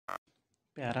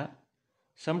Para.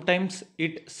 Sometimes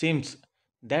it seems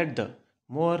that the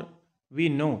more we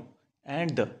know and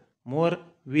the more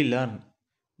we learn,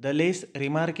 the less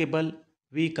remarkable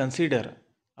we consider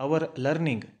our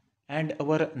learning and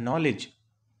our knowledge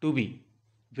to be.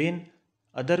 When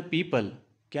other people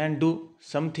can do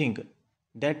something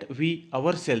that we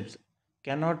ourselves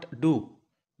cannot do,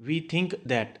 we think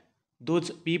that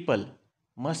those people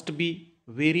must be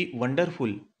very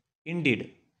wonderful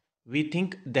indeed. We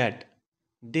think that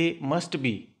they must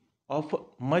be of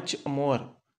much more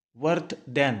worth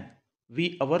than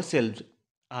we ourselves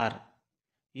are.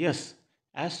 Yes,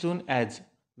 as soon as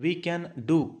we can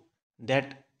do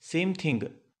that same thing,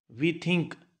 we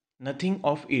think nothing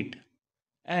of it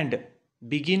and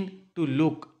begin to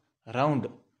look round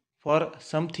for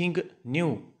something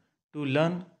new to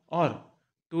learn or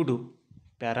to do.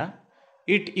 Para.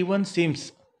 It even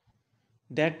seems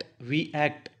that we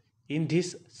act in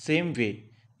this same way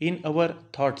in our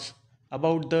thoughts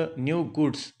about the new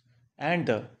goods and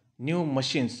the new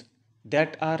machines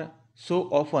that are so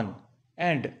often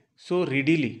and so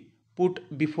readily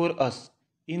put before us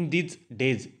in these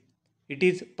days. It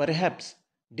is perhaps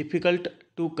difficult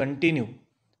to continue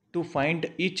to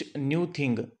find each new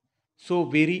thing so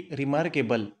very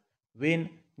remarkable when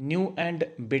new and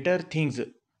better things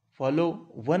follow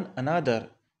one another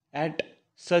at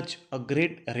such a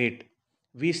great rate.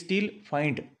 We still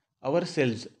find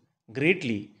ourselves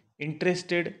greatly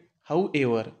interested,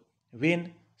 however,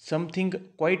 when something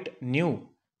quite new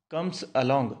comes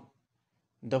along.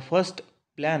 The first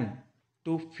plan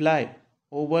to fly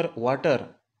over water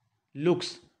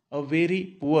looks a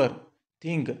very poor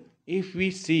thing if we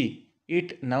see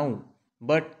it now,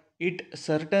 but it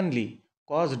certainly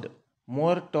caused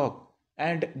more talk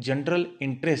and general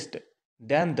interest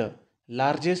than the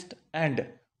largest and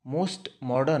most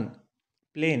modern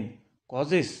plane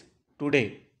causes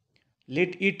today.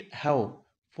 Let it have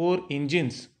 4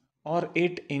 engines or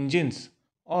 8 engines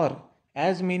or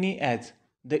as many as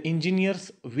the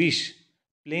engineers wish.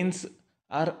 Planes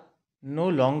are no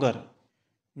longer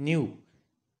new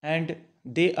and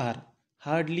they are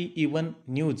hardly even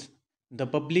news. The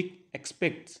public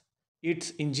expects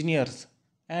its engineers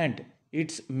and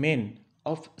its men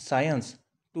of science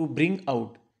to bring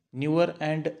out newer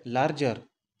and larger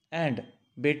and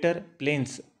better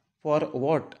planes. For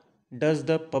what does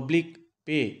the public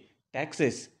pay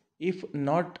taxes if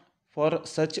not for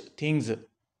such things?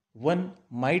 One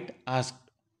might ask.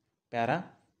 Para.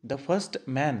 The first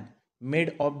man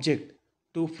made object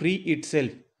to free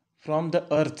itself from the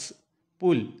earth's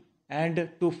pull and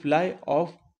to fly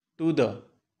off to the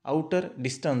outer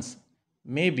distance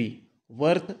may be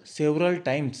worth several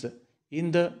times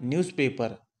in the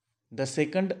newspaper. The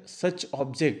second such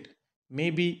object may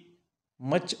be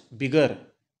much bigger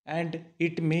and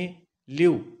it may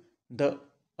leave the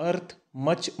earth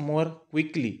much more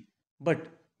quickly, but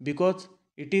because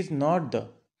it is not the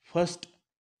first,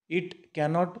 it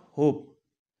cannot hope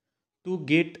to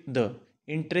get the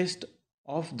interest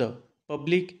of the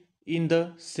public in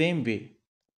the same way.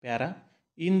 Para.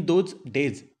 In those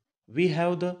days, we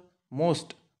have the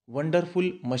most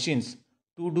wonderful machines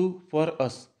to do for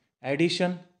us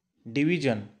addition,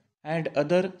 division, and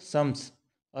other sums.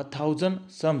 1,000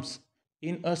 sums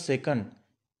in a second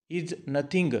is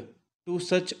nothing to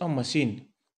such a machine.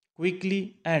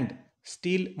 Quickly and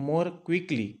still more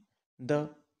quickly, the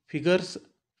figures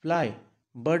fly,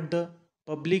 but the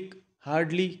public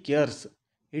hardly cares.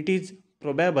 It is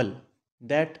probable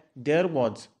that there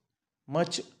was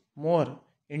much more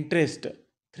interest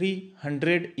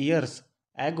 300 years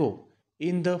ago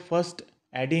in the first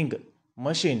adding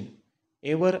machine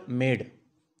ever made.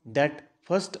 That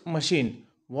first machine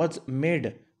was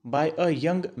made by a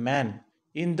young man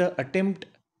in the attempt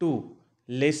to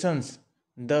lessen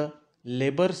the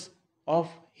labors of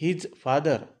his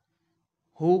father,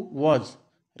 who was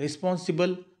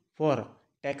responsible for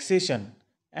taxation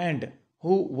and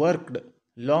who worked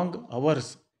long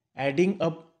hours adding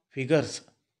up figures.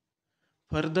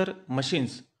 Further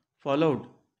machines followed,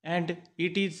 and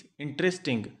it is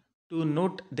interesting to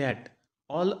note that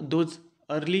all those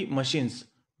early machines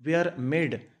were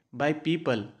made by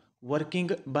people working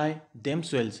by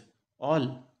themselves,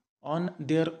 all on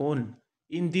their own.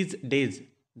 In these days,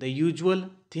 the usual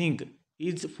thing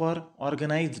is for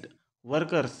organized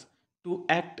workers to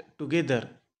act together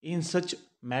in such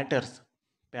matters.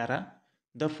 Para.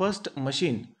 The first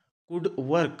machine could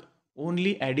work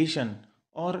only addition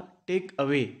or take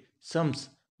away sums,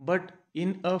 but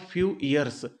in a few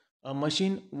years a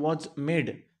machine was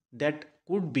made that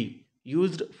could be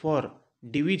used for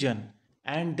division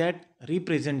and that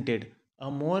represented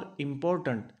a more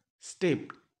important step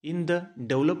in the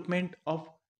development of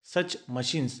such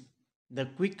machines. The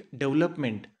quick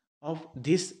development of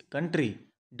this country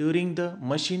during the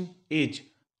machine age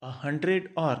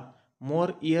 100 or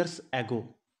more years ago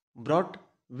brought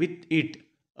with it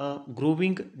a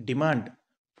growing demand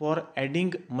for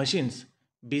adding machines.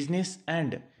 Business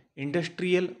and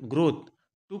industrial growth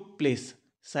took place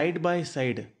side by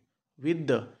side with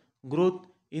the growth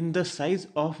in the size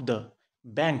of the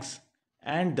banks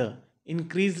and the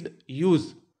increased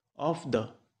use of the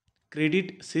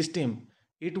credit system.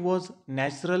 It was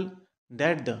natural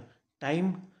that the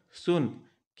time soon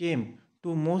came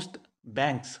to most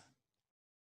banks